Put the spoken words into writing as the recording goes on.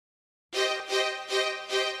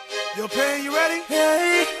Yo, Pan, you ready?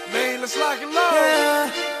 Yeah, Man, let's lock and load. yeah,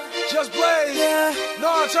 Just blaze. yeah,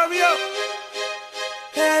 No, turn me up.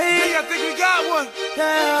 yeah, I think we got one.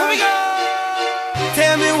 Here we yeah. go.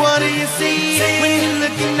 Tell me, what do you see when you're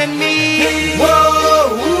looking at me?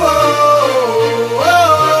 Whoa, whoa,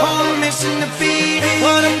 whoa. On a mission to be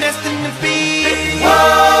what I'm destined to be.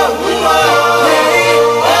 Whoa,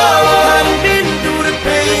 whoa, I done been through the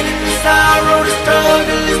pain and the sorrow, the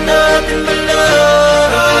struggle is nothing but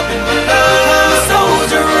love. I'm a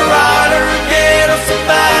soldier, a rider, a ghetto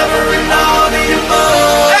survivor, and all the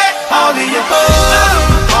above. All the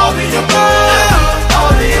above. All the above.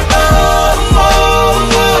 All the above.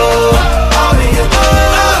 All the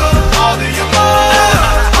above. All the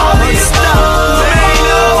above. All the above.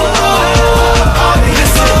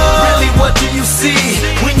 Listen, really, what do you see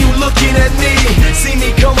when you looking at me? See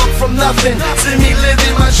me come up from nothing, see me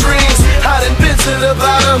living my dreams. I done been to the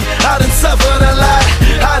bottom, I done suffered a lot.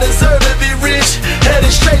 I deserve to be rich,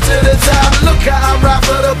 headed straight to the top. Look how I ride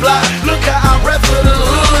for the block, look how I rap for the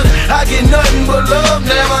hood. I get nothing but love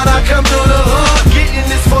now when I come through the hood. Getting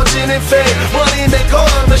this fortune and fame, money make all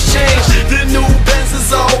of us change. The new Benz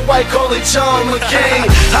is all white, call it John McCain.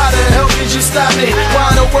 How the hell could you stop me?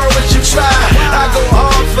 Why in the world would you try? I go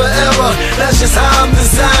hard forever, that's just how I'm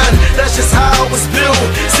designed. That's just how I was built.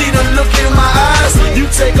 See the look in my eyes, you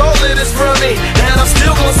take all of this from me, and I'm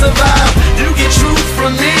still gonna survive. You get truth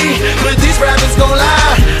from me, but these rappers gon'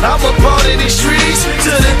 lie. I'm a part of these streets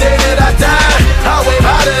till the day that I die. I wave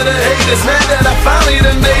out to the haters, man, that I finally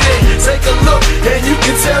done made it. Take a look, and you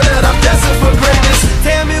can tell that I'm destined for greatness.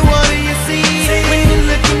 Tell me, what do you see when you're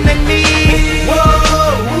looking at me? Whoa,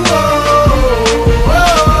 whoa,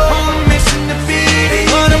 whoa. On a mission to be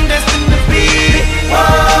what I'm destined to be.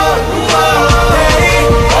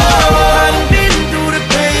 I done been through the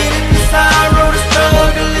pain and the sorrow, the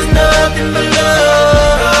struggle is nothing but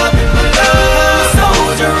love. I'm a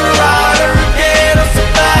soldier, a rider, a ghetto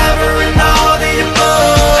survivor, and all the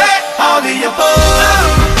above. All the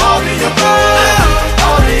above. All the above.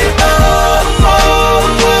 All the above. All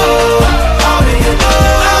the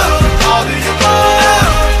above. All the above.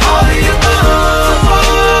 All the above.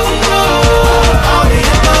 All the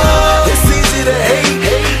above. It's easy to hate,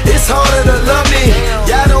 it's harder to love me.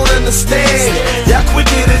 Y'all don't understand, y'all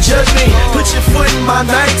quicker to judge me. Put your foot in my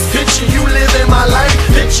nights, picture you living my life.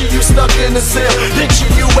 Picture you stuck in a cell, picture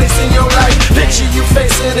you wasting your life. Picture you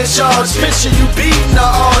facing a charge, picture you beating the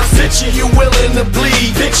odds. Picture you willing to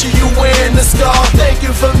bleed, picture you wearing the scar. Thank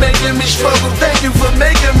you for making me struggle, thank you for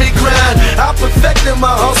making me grind. I perfected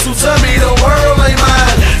my hustle, tell me the world ain't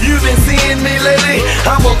mine. You've been seeing me lately,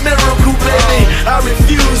 I'm a miracle baby. I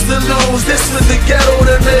refuse to lose, this was the ghetto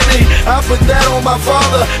that made me. I put that on my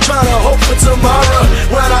father, trying to hope for tomorrow.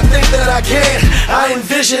 When I think that I can't, I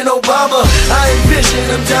envision Obama. I envision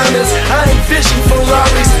them diamonds, I envision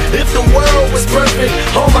Ferraris. If the world was perfect,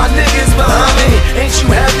 all my niggas behind me. Ain't you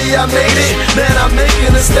happy I made it? Man, I'm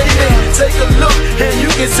making a statement. Take a look and you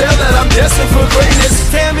can tell that I'm destined for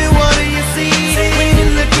greatness. Tell me, what